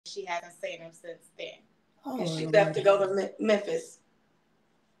she hasn't seen him since then. Oh, and she left to go to Memphis.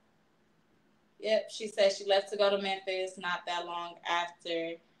 Yep, she said she left to go to Memphis not that long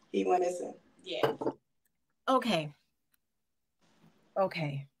after he went missing. Yeah. Okay.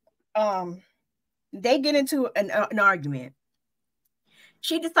 They get into an argument.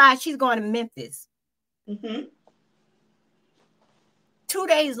 She decides she's going to Memphis. 2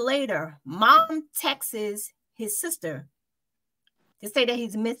 days later, mom texts his sister to say that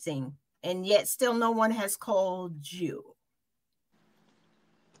he's missing, and yet still no one has called you.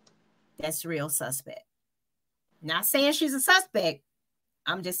 That's real suspect. Not saying she's a suspect.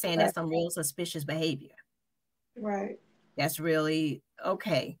 I'm just saying that's some real suspicious behavior. Right. That's really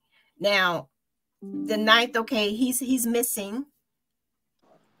okay. Now, the 9th, okay, he's missing.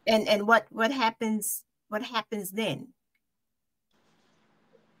 And what happens? What happens then?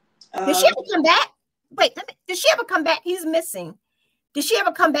 Did she ever come back? Wait, did she ever come back? He's missing. Did she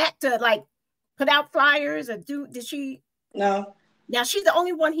ever come back to like put out flyers or did she? No. Now she's the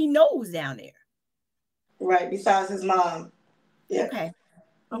only one he knows down there. Right, besides his mom. Yeah.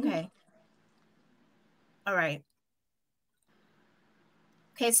 Okay. All right.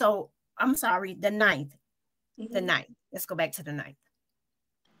 Okay, so I'm sorry, the 9th. The 9th. Let's go back to the 9th.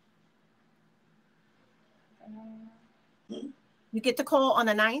 You get the call on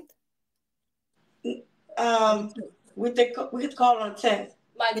the 9th? We get the call on the 10th.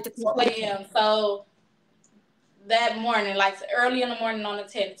 Like 2 a.m. So that morning, like early in the morning on the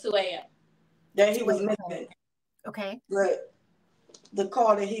 10th, 2 a.m. That he was missing. Okay. But the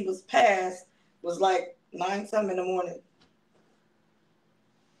call that he was passed was like 9-something in the morning.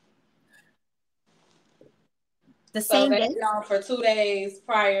 The same day? Known for 2 days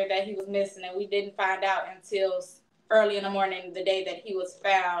prior that he was missing, and we didn't find out until early in the morning, the day that he was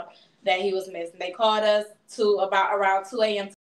found, that he was missing. They called us to about around 2 a.m.